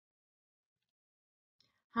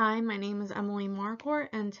Hi, my name is Emily Marcourt,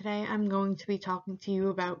 and today I'm going to be talking to you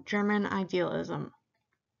about German idealism.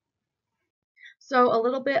 So, a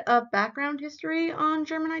little bit of background history on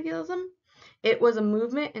German idealism. It was a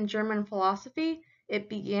movement in German philosophy. It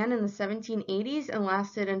began in the 1780s and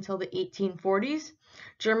lasted until the 1840s.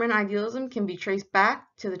 German idealism can be traced back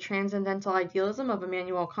to the transcendental idealism of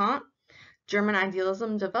Immanuel Kant. German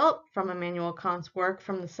idealism developed from Immanuel Kant's work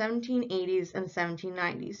from the 1780s and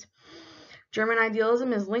 1790s. German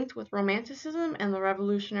idealism is linked with Romanticism and the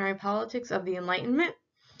revolutionary politics of the Enlightenment.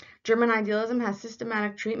 German idealism has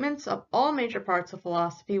systematic treatments of all major parts of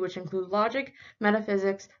philosophy, which include logic,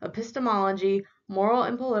 metaphysics, epistemology, moral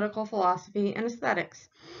and political philosophy, and aesthetics.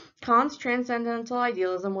 Kant's transcendental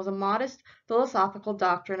idealism was a modest philosophical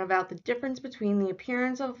doctrine about the difference between the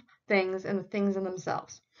appearance of things and the things in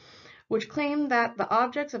themselves, which claimed that the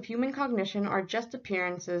objects of human cognition are just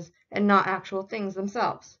appearances and not actual things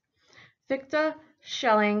themselves. Fichte,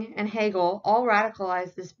 Schelling, and Hegel all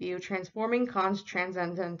radicalized this view, transforming Kant's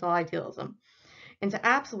transcendental idealism into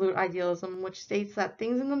absolute idealism, which states that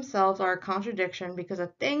things in themselves are a contradiction because a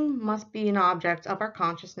thing must be an object of our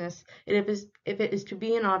consciousness if it is to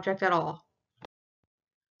be an object at all.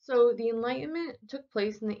 So the Enlightenment took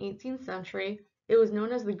place in the 18th century. It was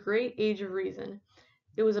known as the Great Age of Reason.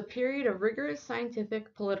 It was a period of rigorous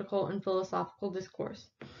scientific, political, and philosophical discourse.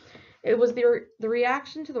 It was the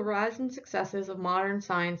reaction to the rise and successes of modern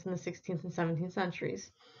science in the 16th and 17th centuries.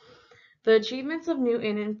 The achievements of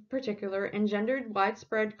Newton in particular engendered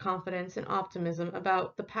widespread confidence and optimism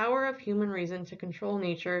about the power of human reason to control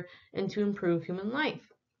nature and to improve human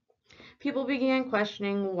life. People began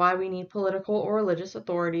questioning why we need political or religious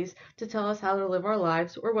authorities to tell us how to live our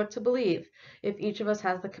lives or what to believe, if each of us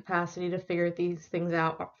has the capacity to figure these things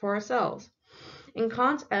out for ourselves. In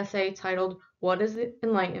Kant's essay titled What is the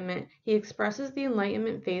Enlightenment? He expresses the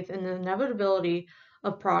Enlightenment faith in the inevitability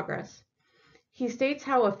of progress. He states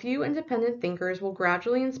how a few independent thinkers will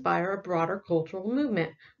gradually inspire a broader cultural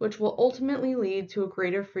movement, which will ultimately lead to a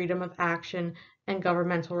greater freedom of action and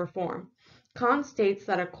governmental reform. Kant states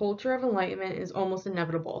that a culture of enlightenment is almost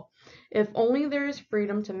inevitable, if only there is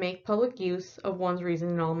freedom to make public use of one's reason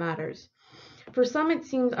in all matters. For some it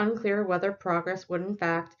seems unclear whether progress would in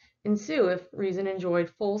fact ensue if reason enjoyed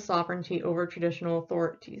full sovereignty over traditional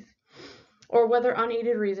authorities, or whether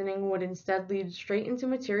unaided reasoning would instead lead straight into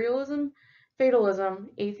materialism,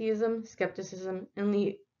 fatalism, atheism, skepticism,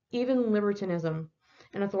 and even libertinism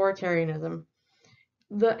and authoritarianism.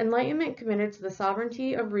 The Enlightenment committed to the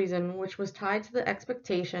sovereignty of reason, which was tied to the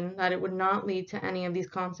expectation that it would not lead to any of these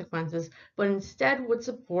consequences, but instead would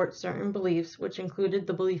support certain beliefs, which included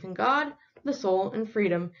the belief in God, the soul, and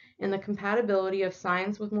freedom, and the compatibility of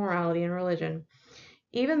science with morality and religion.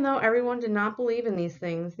 Even though everyone did not believe in these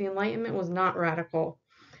things, the Enlightenment was not radical.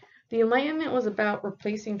 The Enlightenment was about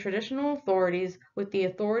replacing traditional authorities with the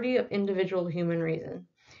authority of individual human reason.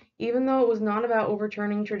 Even though it was not about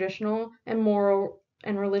overturning traditional and moral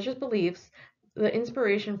and religious beliefs, the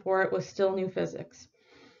inspiration for it was still new physics.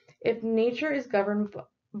 If nature is governed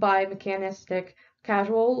by mechanistic,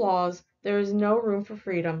 casual laws, there is no room for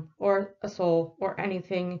freedom, or a soul, or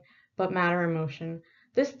anything but matter and motion.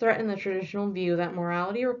 This threatened the traditional view that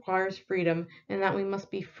morality requires freedom and that we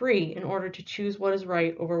must be free in order to choose what is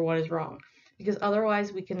right over what is wrong, because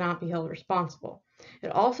otherwise we cannot be held responsible.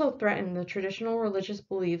 It also threatened the traditional religious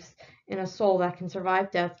beliefs in a soul that can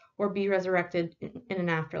survive death or be resurrected in an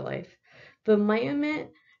afterlife. The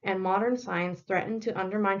Enlightenment and modern science threatened to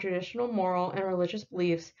undermine traditional moral and religious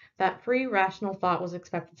beliefs that free, rational thought was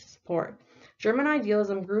expected to support. German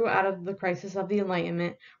idealism grew out of the crisis of the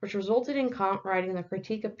Enlightenment, which resulted in Kant writing the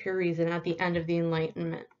Critique of Pure Reason at the end of the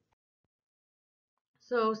Enlightenment.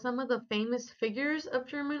 So, some of the famous figures of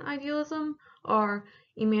German idealism are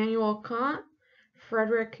Immanuel Kant,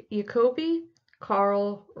 Friedrich Jacobi,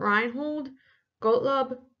 Karl Reinhold,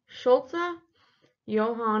 Gottlob Schulze,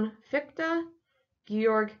 Johann Fichte,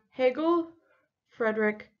 Georg Hegel,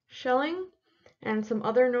 Friedrich Schelling, and some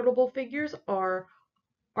other notable figures are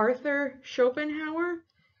Arthur Schopenhauer,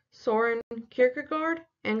 Soren Kierkegaard,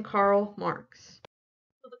 and Karl Marx.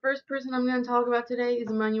 So the first person I'm going to talk about today is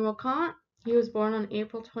Immanuel Kant. He was born on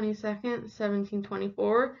April 22nd,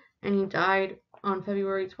 1724, and he died on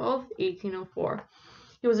February 12th, 1804.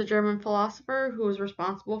 He was a German philosopher who was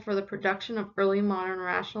responsible for the production of early modern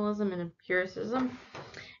rationalism and empiricism,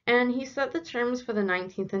 and he set the terms for the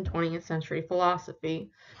 19th and 20th century philosophy.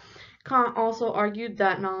 Kant also argued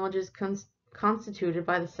that knowledge is constituted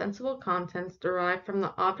by the sensible contents derived from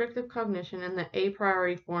the object of cognition and the a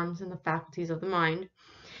priori forms in the faculties of the mind.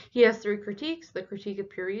 He has three critiques: the critique of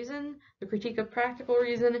pure reason, the critique of practical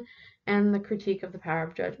reason, and the critique of the power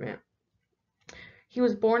of judgment. He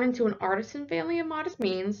was born into an artisan family of modest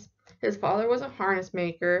means. His father was a harness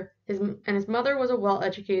maker, and his mother was a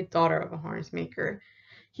well-educated daughter of a harness maker.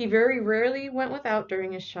 He very rarely went without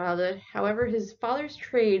during his childhood. However, his father's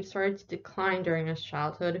trade started to decline during his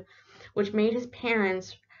childhood, which made his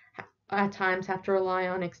parents at times have to rely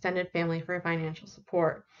on extended family for financial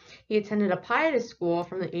support. He attended a pietist school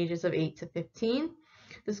from the ages of 8 to 15.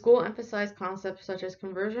 The school emphasized concepts such as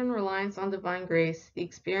conversion, reliance on divine grace, the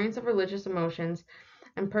experience of religious emotions,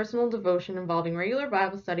 and personal devotion involving regular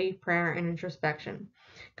Bible study, prayer, and introspection.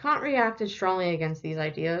 Kant reacted strongly against these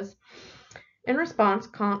ideas. In response,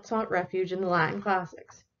 Kant sought refuge in the Latin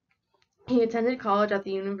classics. He attended college at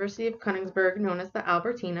the University of Königsberg, known as the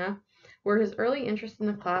Albertina, where his early interest in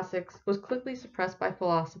the classics was quickly suppressed by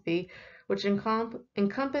philosophy, which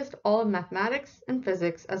encompassed all of mathematics and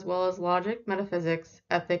physics, as well as logic, metaphysics,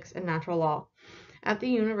 ethics, and natural law. At the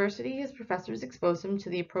university, his professors exposed him to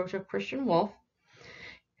the approach of Christian Wolff.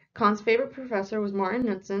 Kant's favorite professor was Martin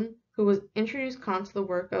Knudsen, who introduced Kant to the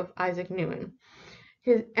work of Isaac Newton.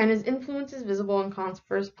 His influence is visible in Kant's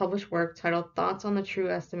first published work titled Thoughts on the True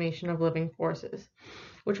Estimation of Living Forces,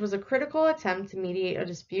 which was a critical attempt to mediate a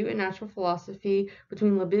dispute in natural philosophy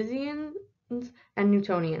between Leibnizians and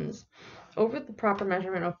Newtonians over the proper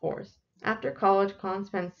measurement of force. After college, Kant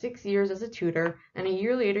spent 6 years as a tutor, and a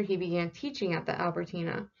year later he began teaching at the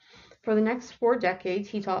Albertina. For the next 4 decades,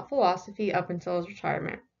 he taught philosophy up until his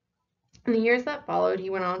retirement. In the years that followed, he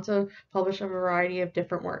went on to publish a variety of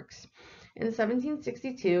different works. In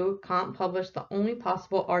 1762, Kant published The Only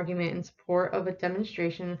Possible Argument in Support of a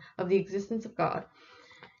Demonstration of the Existence of God,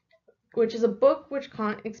 which is a book which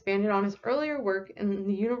Kant expanded on his earlier work in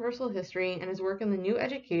the universal history and his work in the new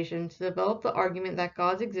education to develop the argument that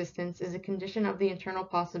God's existence is a condition of the internal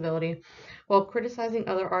possibility, while criticizing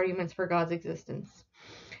other arguments for God's existence.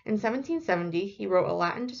 In 1770, he wrote a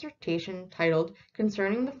Latin dissertation titled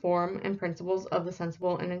Concerning the Form and Principles of the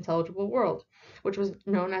Sensible and Intelligible World, which was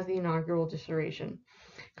known as the inaugural dissertation.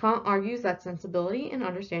 Kant argues that sensibility and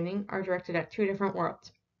understanding are directed at two different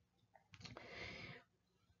worlds.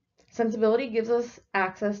 Sensibility gives us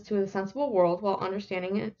access to the sensible world, while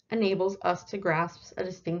understanding enables us to grasp a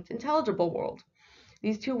distinct intelligible world.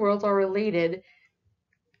 These two worlds are related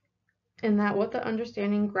in that what the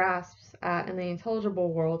understanding grasps at in the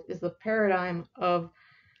intelligible world is the paradigm of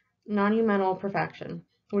nonumental perfection,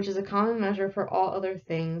 which is a common measure for all other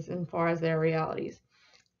things in far as they are realities.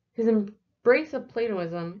 His embrace of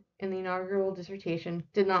Platonism in the inaugural dissertation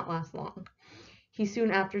did not last long. He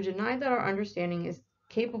soon after denied that our understanding is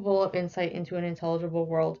capable of insight into an intelligible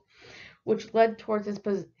world, which led towards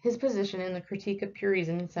his position in the Critique of Pure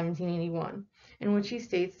Reason in 1781, in which he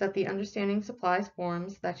states that the understanding supplies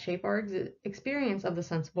forms that shape our experience of the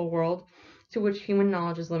sensible world, to which human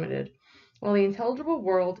knowledge is limited, while the intelligible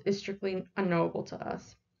world is strictly unknowable to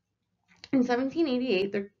us. In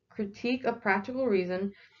 1788, the Critique of Practical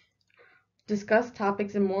Reason discussed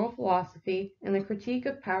topics in moral philosophy, and the Critique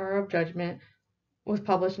of Power of Judgment was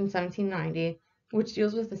published in 1790, which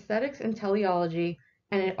deals with aesthetics and teleology,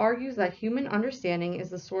 and it argues that human understanding is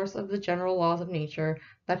the source of the general laws of nature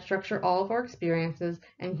that structure all of our experiences,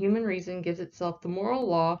 and human reason gives itself the moral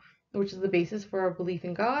law, which is the basis for our belief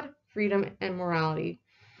in God, freedom, and morality.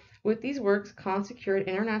 With these works, Kant secured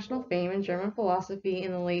international fame in German philosophy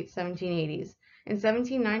in the late 1780s. In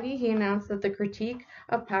 1790, he announced that the Critique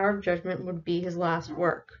of Power of Judgment would be his last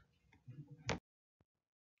work.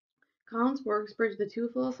 Kant's works bridged the two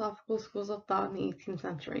philosophical schools of thought in the 18th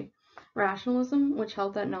century. Rationalism, which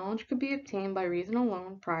held that knowledge could be obtained by reason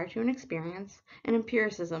alone prior to an experience, and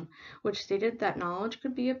empiricism, which stated that knowledge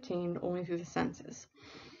could be obtained only through the senses.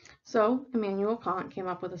 So, Immanuel Kant came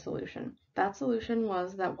up with a solution. That solution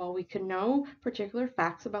was that while we can know particular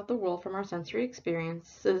facts about the world from our sensory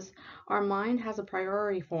experiences, our mind has a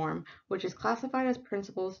priori form, which is classified as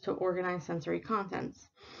principles to organize sensory contents.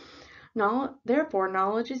 Therefore,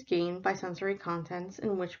 knowledge is gained by sensory contents,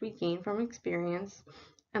 in which we gain from experience,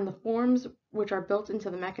 and the forms which are built into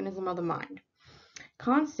the mechanism of the mind.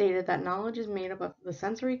 Kant stated that knowledge is made up of the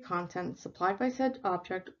sensory content supplied by said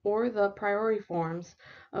object or the priori forms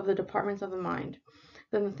of the departments of the mind.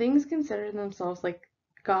 Then the things considered themselves like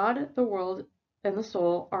God, the world, and the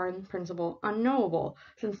soul are in principle unknowable,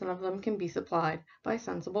 since none of them can be supplied by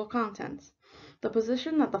sensible contents. The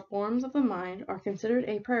position that the forms of the mind are considered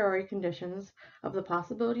a priori conditions of the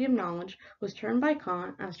possibility of knowledge was termed by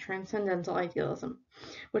Kant as transcendental idealism,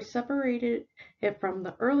 which separated it from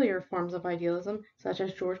the earlier forms of idealism, such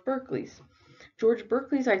as George Berkeley's. George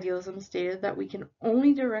Berkeley's idealism stated that we can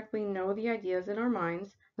only directly know the ideas in our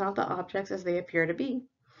minds, not the objects as they appear to be.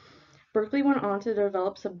 Berkeley went on to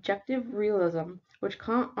develop subjective realism, which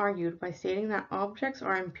Kant argued by stating that objects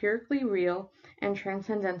are empirically real and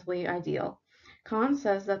transcendently ideal. Kant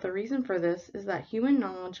says that the reason for this is that human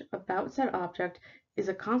knowledge about said object is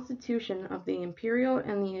a constitution of the imperial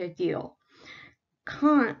and the ideal.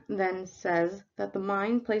 Kant then says that the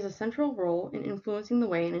mind plays a central role in influencing the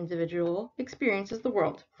way an individual experiences the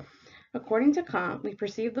world. According to Kant, we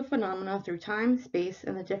perceive the phenomena through time, space,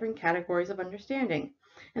 and the different categories of understanding.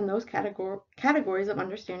 And those categories of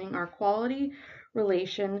understanding are quality,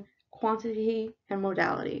 relation, quantity, and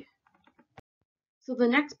modality. So the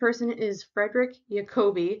next person is Friedrich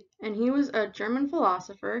Jacobi, and he was a German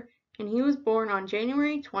philosopher, and he was born on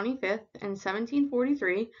January 25th in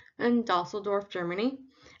 1743 in Dusseldorf, Germany,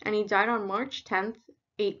 and he died on March 10th,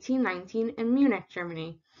 1819 in Munich,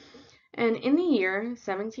 Germany. And in the year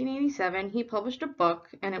 1787, he published a book,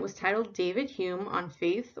 and it was titled David Hume on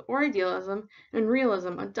Faith or Idealism and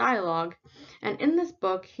Realism, a Dialogue. And in this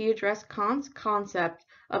book, he addressed Kant's concept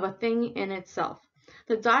of a thing in itself.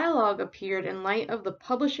 The dialogue appeared in light of the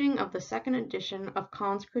publishing of the second edition of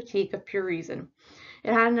Kant's Critique of Pure Reason.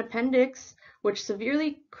 It had an appendix which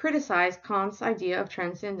severely criticized Kant's idea of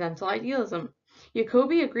transcendental idealism.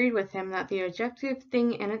 Jacobi agreed with him that the objective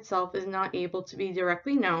thing in itself is not able to be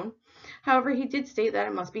directly known. However, he did state that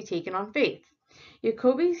it must be taken on faith.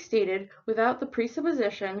 Jacobi stated, without the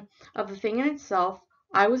presupposition of the thing in itself,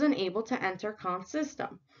 I was unable to enter Kant's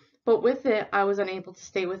system, but with it, I was unable to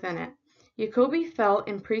stay within it. Jacobi felt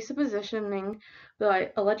in presuppositioning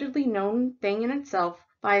the allegedly known thing in itself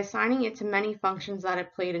by assigning it to many functions that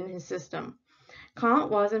it played in his system. Kant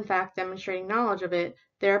was, in fact, demonstrating knowledge of it,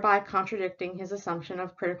 thereby contradicting his assumption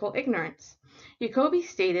of critical ignorance. Jacobi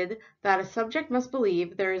stated that a subject must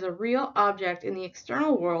believe there is a real object in the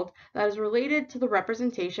external world that is related to the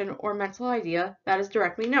representation or mental idea that is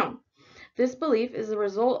directly known. This belief is the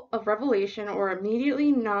result of revelation or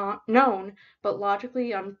immediately not known but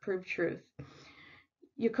logically unproved truth.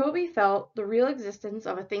 Jacobi felt the real existence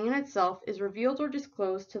of a thing in itself is revealed or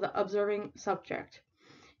disclosed to the observing subject.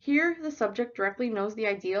 Here, the subject directly knows the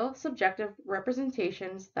ideal, subjective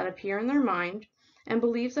representations that appear in their mind and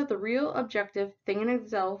believes that the real objective thing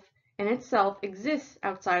in itself exists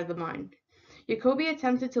outside of the mind. Jacobi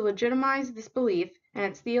attempted to legitimize this belief and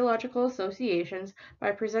its theological associations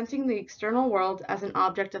by presenting the external world as an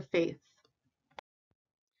object of faith.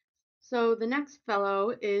 So the next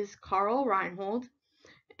fellow is Karl Reinhold,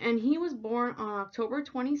 and he was born on October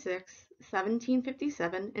 26,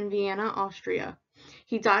 1757 in Vienna, Austria.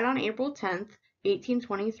 He died on April 10,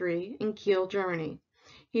 1823 in Kiel, Germany.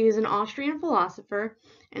 He is an Austrian philosopher,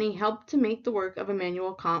 and he helped to make the work of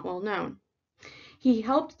Immanuel Kant well known. He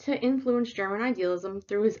helped to influence German idealism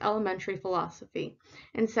through his elementary philosophy.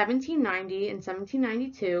 In 1790 and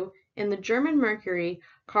 1792, in the German Mercury,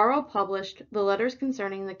 Karl published the letters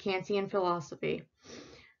concerning the Kantian philosophy.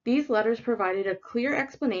 These letters provided a clear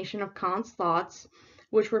explanation of Kant's thoughts,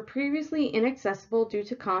 which were previously inaccessible due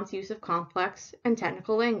to Kant's use of complex and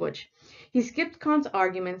technical language. He skipped Kant's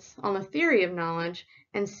arguments on the theory of knowledge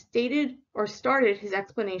and started his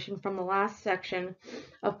explanation from the last section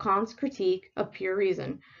of Kant's Critique of Pure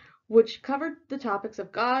Reason, which covered the topics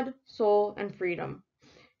of God, soul, and freedom.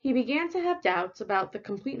 He began to have doubts about the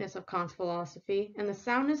completeness of Kant's philosophy and the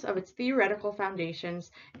soundness of its theoretical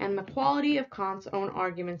foundations and the quality of Kant's own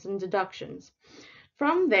arguments and deductions.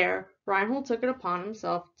 From there, Reinhold took it upon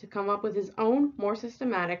himself to come up with his own, more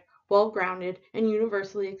systematic, well-grounded, and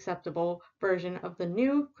universally acceptable version of the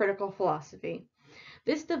new critical philosophy.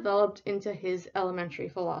 This developed into his elementary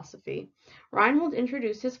philosophy. Reinhold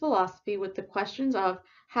introduced his philosophy with the questions of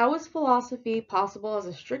how is philosophy possible as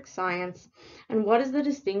a strict science, and what is the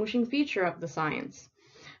distinguishing feature of the science?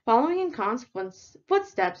 Following in Kant's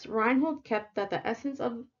footsteps, Reinhold kept that the essence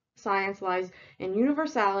of science lies in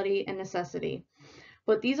universality and necessity.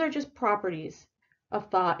 But these are just properties of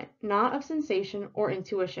thought, not of sensation or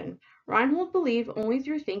intuition. Reinhold believed only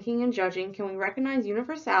through thinking and judging can we recognize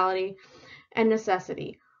universality and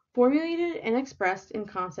necessity, formulated and expressed in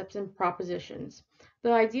concepts and propositions.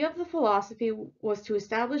 The idea of the philosophy was to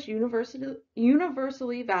establish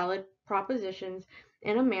universally valid propositions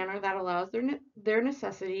in a manner that allows their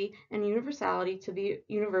necessity and universality to be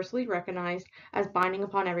universally recognized as binding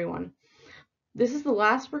upon everyone. This is the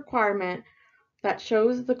last requirement that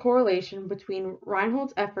shows the correlation between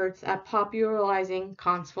Reinhold's efforts at popularizing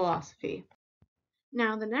Kant's philosophy.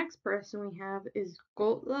 Now, the next person we have is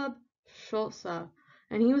Gottlob Schulze,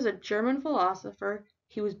 and he was a German philosopher.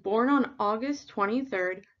 He was born on August 23,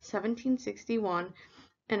 1761,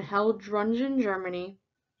 in Heldrungen, Germany.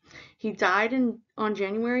 He died on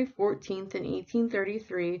January 14th in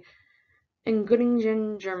 1833 in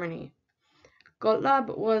Göttingen, Germany.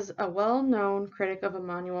 Gottlob was a well-known critic of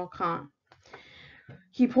Immanuel Kant.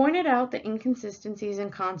 He pointed out the inconsistencies in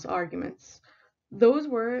Kant's arguments. Those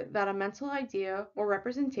were that a mental idea or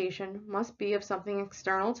representation must be of something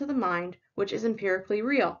external to the mind, which is empirically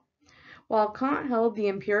real. While Kant held the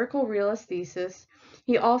empirical realist thesis,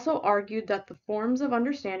 he also argued that the forms of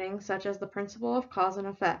understanding, such as the principle of cause and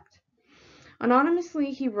effect.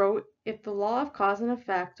 Anonymously, he wrote, "If the law of cause and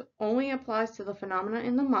effect only applies to the phenomena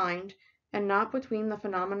in the mind, and not between the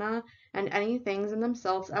phenomena and any things in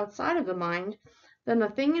themselves outside of the mind, then the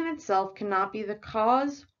thing in itself cannot be the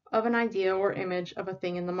cause of an idea or image of a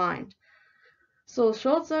thing in the mind." So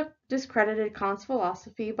Schulze discredited Kant's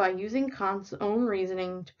philosophy by using Kant's own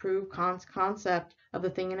reasoning to prove Kant's concept of the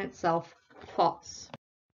thing in itself false.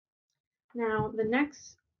 Now, the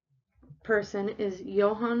next person is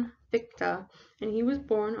Johann Fichte, and he was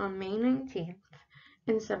born on May 19th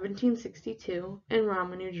in 1762 in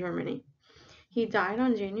Romanu, Germany. He died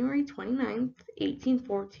on January 29th,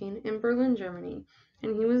 1814 in Berlin, Germany,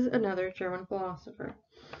 and he was another German philosopher.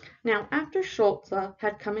 Now, after Schulze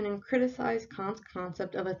had come in and criticized Kant's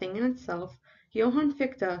concept of a thing in itself, Johann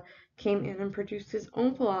Fichte came in and produced his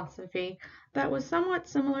own philosophy that was somewhat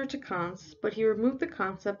similar to Kant's, but he removed the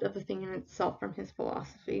concept of the thing in itself from his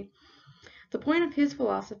philosophy. The point of his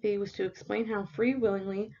philosophy was to explain how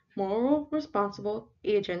free-willingly, moral, responsible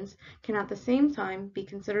agents can at the same time be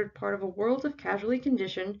considered part of a world of casually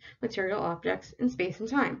conditioned material objects in space and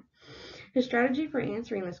time. His strategy for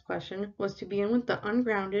answering this question was to begin with the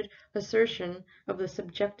ungrounded assertion of the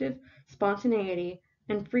subjective spontaneity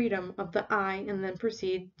and freedom of the I and then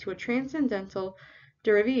proceed to a transcendental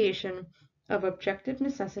derivation of objective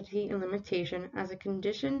necessity and limitation as a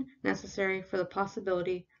condition necessary for the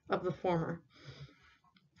possibility of the former.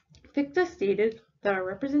 Fichte stated that our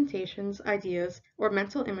representations, ideas, or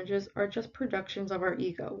mental images are just productions of our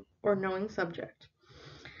ego, or knowing subject.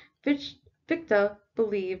 Fichte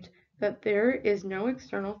believed that there is no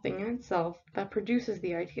external thing in itself that produces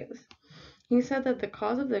the ideas. He said that the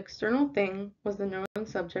cause of the external thing was the knowing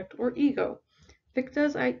subject or ego.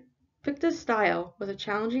 Fichte's style was a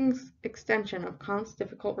challenging extension of Kant's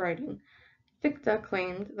difficult writing. Fichte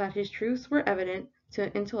claimed that his truths were evident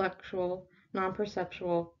to intellectual,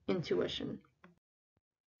 non-perceptual intuition.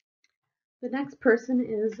 The next person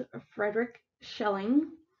is Friedrich Schelling,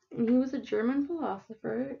 and he was a German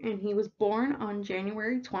philosopher, and he was born on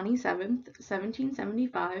January 27th,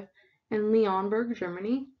 1775 in Leonberg,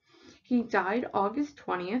 Germany. He died August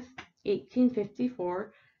 20th,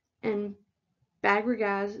 1854 in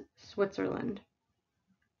Bagregaz, Switzerland.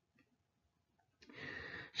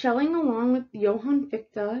 Schelling, along with Johann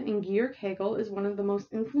Fichte and Georg Hegel, is one of the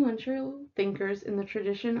most influential thinkers in the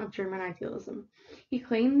tradition of German idealism. He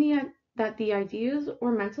claimed that the ideas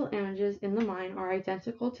or mental images in the mind are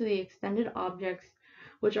identical to the extended objects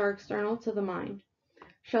which are external to the mind.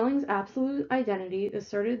 Schelling's absolute identity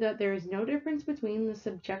asserted that there is no difference between the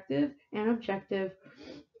subjective and objective,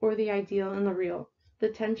 or the ideal and the real. The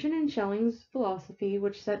tension in Schelling's philosophy,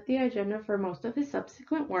 which set the agenda for most of his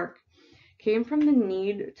subsequent work, came from the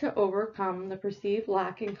need to overcome the perceived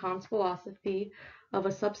lack in Kant's philosophy of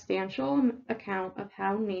a substantial account of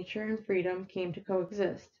how nature and freedom came to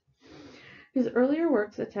coexist. His earlier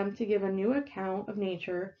works attempt to give a new account of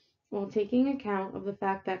nature while taking account of the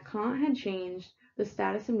fact that Kant had changed the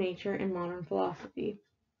status of nature in modern philosophy.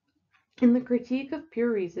 In the Critique of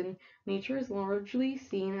Pure Reason, nature is largely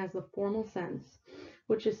seen as the formal sense,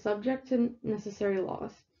 which is subject to necessary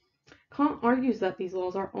laws. Kant argues that these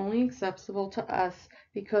laws are only acceptable to us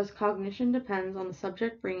because cognition depends on the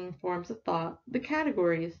subject bringing forms of thought, the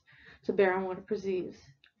categories, to bear on what it perceives.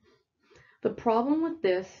 The problem with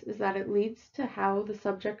this is that it leads to how the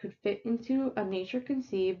subject could fit into a nature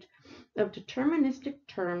conceived of deterministic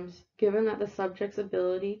terms, given that the subject's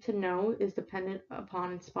ability to know is dependent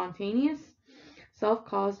upon its spontaneous,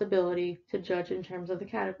 self-caused ability to judge in terms of the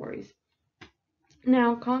categories.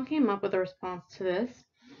 Now, Kant came up with a response to this,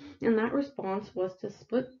 and that response was to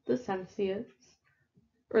split the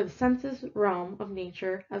senses realm of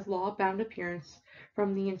nature as law-bound appearance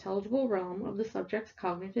from the intelligible realm of the subject's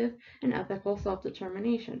cognitive and ethical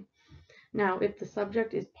self-determination. Now, if the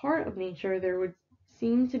subject is part of nature, there would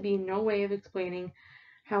seem to be no way of explaining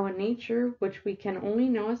how a nature which we can only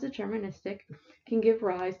know as deterministic can give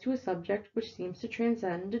rise to a subject which seems to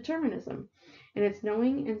transcend determinism in its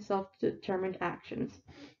knowing and self-determined actions.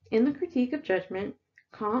 In the Critique of Judgment,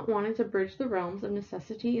 Kant wanted to bridge the realms of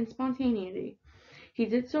necessity and spontaneity. He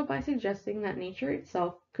did so by suggesting that nature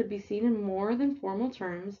itself could be seen in more than formal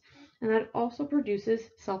terms, and that it also produces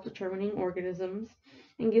self-determining organisms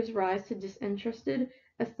and gives rise to disinterested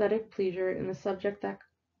aesthetic pleasure in the subject that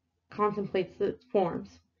contemplates its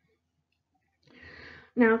forms.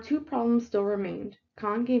 Now, two problems still remained.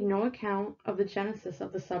 Kant gave no account of the genesis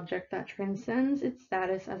of the subject that transcends its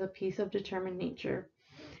status as a piece of determined nature,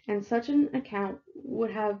 and such an account would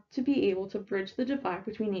have to be able to bridge the divide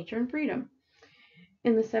between nature and freedom.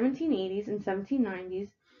 In the 1780s and 1790s,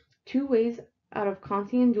 two ways out of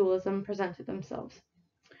Kantian dualism presented themselves.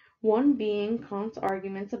 One being Kant's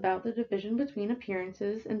arguments about the division between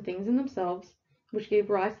appearances and things in themselves, which gave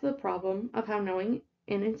rise to the problem of how knowing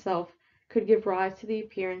in itself could give rise to the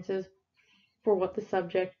appearances for what the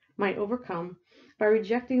subject might overcome by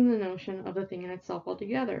rejecting the notion of the thing in itself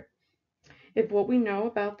altogether. If what we know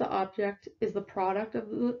about the object is the product of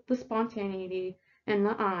the spontaneity and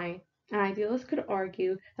the I, an idealist could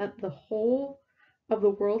argue that the whole of the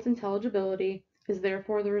world's intelligibility is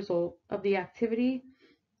therefore the result of the activity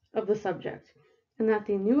of the subject, and that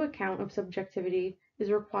the new account of subjectivity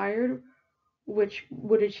is required which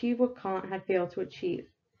would achieve what Kant had failed to achieve.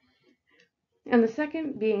 And the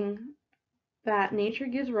second being that nature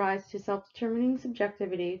gives rise to self-determining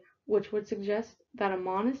subjectivity, which would suggest that a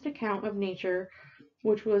monist account of nature,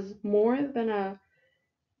 which was more than a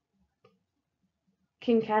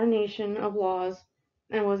concatenation of laws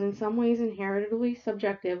and was in some ways inherently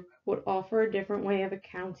subjective, would offer a different way of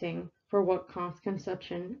accounting for what Kant's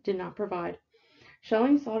conception did not provide.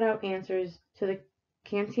 Schelling sought out answers to the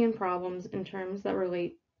Kantian problems in terms that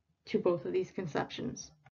relate to both of these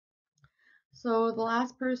conceptions. So the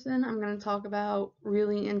last person I'm going to talk about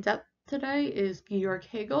really in depth today is Georg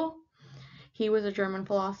Hegel. He was a German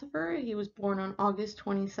philosopher. He was born on August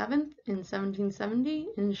 27th in 1770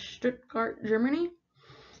 in Stuttgart, Germany.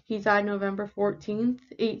 He died November 14th,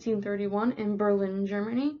 1831 in Berlin,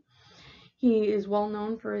 Germany. He is well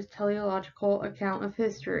known for his teleological account of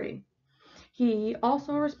history. He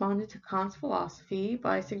also responded to Kant's philosophy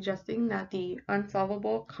by suggesting that the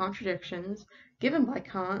unsolvable contradictions given by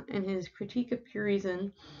Kant in his Critique of Pure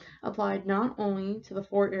Reason applied not only to the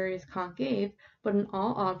four areas Kant gave, but in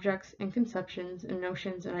all objects and conceptions and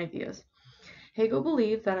notions and ideas. Hegel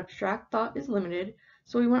believed that abstract thought is limited,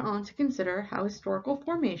 so he went on to consider how historical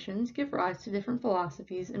formations give rise to different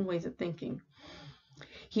philosophies and ways of thinking.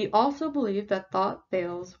 He also believed that thought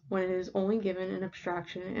fails when it is only given in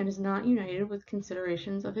abstraction and is not united with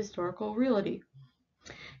considerations of historical reality.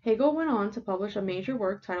 Hegel went on to publish a major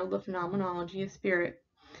work titled The Phenomenology of Spirit.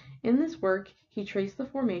 In this work, he traced the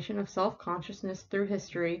formation of self-consciousness through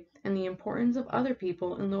history and the importance of other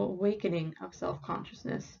people in the awakening of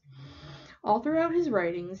self-consciousness. All throughout his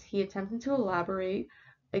writings, he attempted to elaborate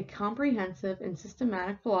a comprehensive and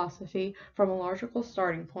systematic philosophy from a logical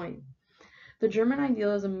starting point. The German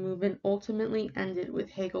idealism movement ultimately ended with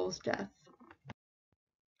Hegel's death.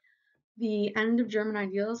 The end of German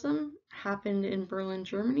idealism happened in Berlin,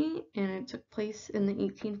 Germany, and it took place in the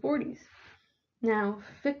 1840s. Now,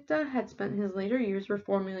 Fichte had spent his later years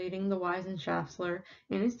reformulating the Weissenschaftslehre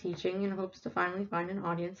in his teaching in hopes to finally find an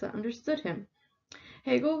audience that understood him.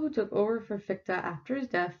 Hegel, who took over for Fichte after his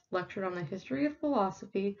death, lectured on the history of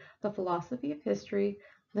philosophy, the philosophy of history,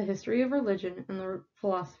 the history of religion, and the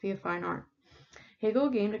philosophy of fine art. Hegel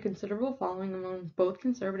gained a considerable following among both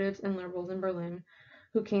conservatives and liberals in Berlin,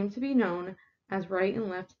 who came to be known as right and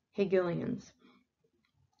left Hegelians.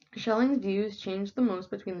 Schelling's views changed the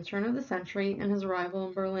most between the turn of the century and his arrival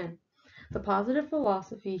in Berlin. The positive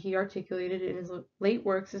philosophy he articulated in his late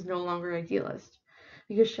works is no longer idealist,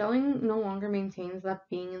 because Schelling no longer maintains that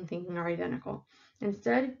being and thinking are identical.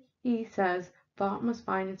 Instead, he says thought must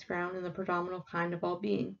find its ground in the predominant kind of all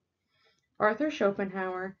being. Arthur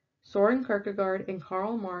Schopenhauer, Soren Kierkegaard, and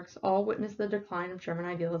Karl Marx all witnessed the decline of German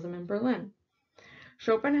idealism in Berlin.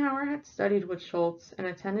 Schopenhauer had studied with Schultz and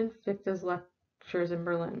attended Fichte's lectures in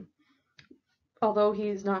Berlin, although he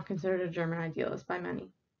is not considered a German idealist by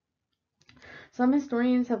many. Some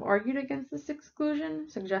historians have argued against this exclusion,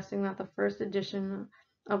 suggesting that the first edition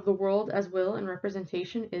of The World as Will and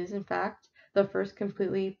Representation is, in fact, the first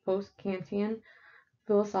completely post-Kantian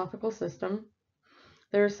philosophical system.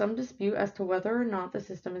 There is some dispute as to whether or not the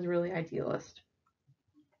system is really idealist.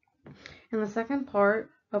 In the second part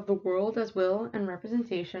of The World as Will and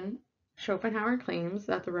Representation, Schopenhauer claims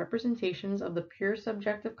that the representations of the pure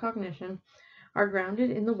subjective cognition are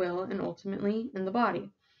grounded in the will and ultimately in the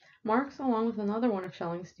body. Marx, along with another one of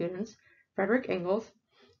Schelling's students, Friedrich Engels,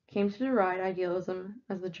 came to deride idealism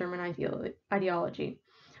as the German ideology.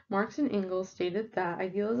 Marx and Engels stated that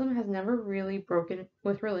idealism has never really broken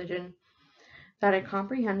with religion, that it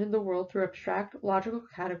comprehended the world through abstract logical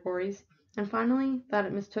categories, and finally, that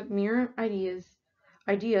it mistook mere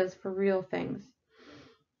ideas for real things.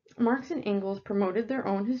 Marx and Engels promoted their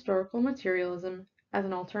own historical materialism as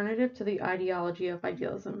an alternative to the ideology of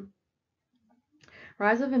idealism.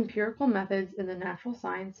 rise of empirical methods in the natural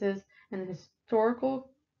sciences and historical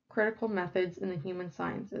critical methods in the human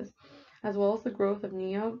sciences, as well as the growth of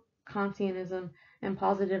neo-Kantianism and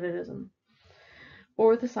positivism,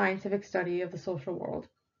 or the scientific study of the social world,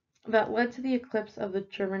 that led to the eclipse of the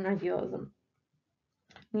German idealism.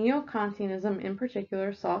 Neo-Kantianism in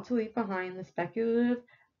particular sought to leave behind the speculative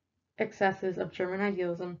excesses of German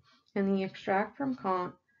idealism and extract from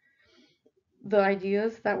Kant the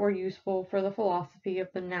ideas that were useful for the philosophy of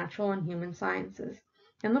the natural and human sciences.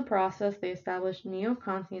 In the process, they established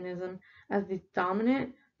Neo-Kantianism as the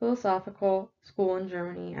dominant philosophical school in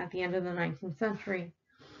Germany at the end of the 19th century.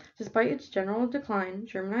 Despite its general decline,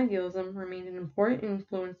 German idealism remained an important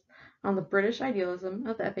influence on the British idealism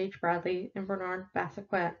of F. H. Bradley and Bernard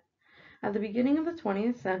Bassaquet. At the beginning of the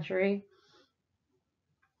 20th century,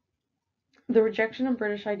 the rejection of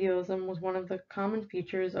British idealism was one of the common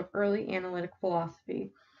features of early analytic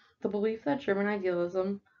philosophy. The belief that German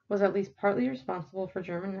idealism was at least partly responsible for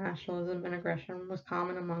German nationalism and aggression was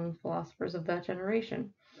common among philosophers of that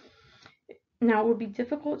generation. Now, it would be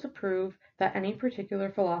difficult to prove that any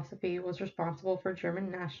particular philosophy was responsible for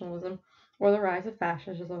German nationalism or the rise of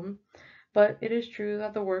fascism, but it is true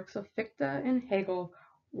that the works of Fichte and Hegel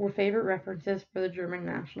were favorite references for the German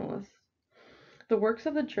nationalists. The works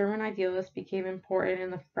of the German idealists became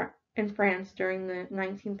important in France during the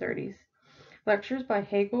 1930s. Lectures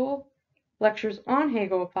on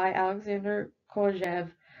Hegel by Alexander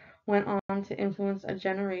Kojève went on to influence a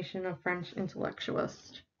generation of French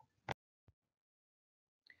intellectualists.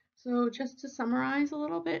 So just to summarize a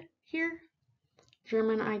little bit here,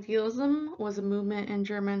 German idealism was a movement in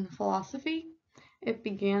German philosophy. It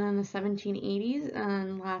began in the 1780s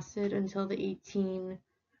and lasted until the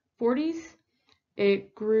 1840s.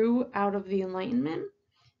 It grew out of the Enlightenment,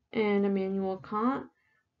 and Immanuel Kant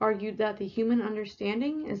argued that the human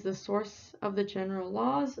understanding is the source of the general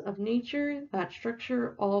laws of nature that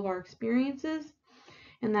structure all of our experiences,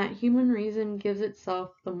 and that human reason gives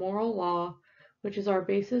itself the moral law, which is our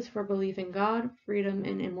basis for belief in God, freedom,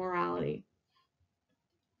 and immorality.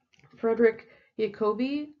 Friedrich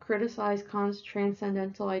Jacobi criticized Kant's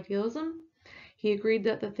transcendental idealism. He agreed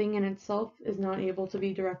that the thing in itself is not able to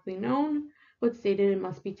be directly known, but stated it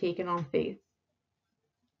must be taken on faith.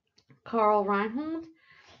 Karl Reinhold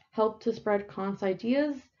helped to spread Kant's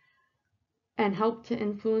ideas and helped to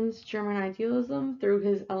influence German idealism through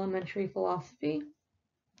his elementary philosophy.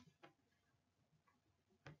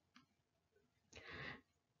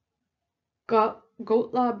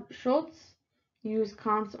 Gottlob Schultz used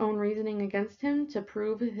Kant's own reasoning against him to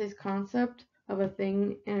prove his concept of a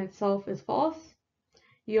thing in itself is false.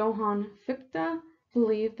 Johann Fichte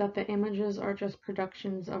believed that the images are just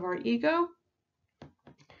productions of our ego.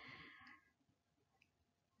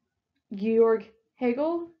 Georg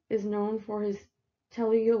Hegel is known for his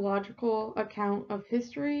teleological account of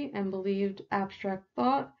history and believed abstract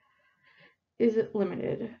thought is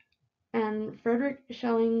limited. And Friedrich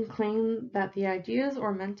Schelling claimed that the ideas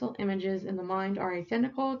or mental images in the mind are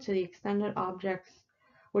identical to the extended objects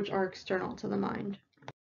which are external to the mind.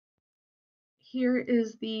 Here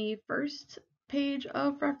is the first page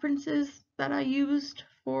of references that I used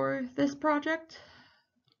for this project.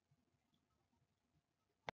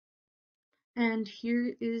 And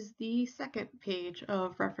here is the second page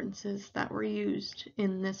of references that were used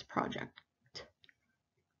in this project.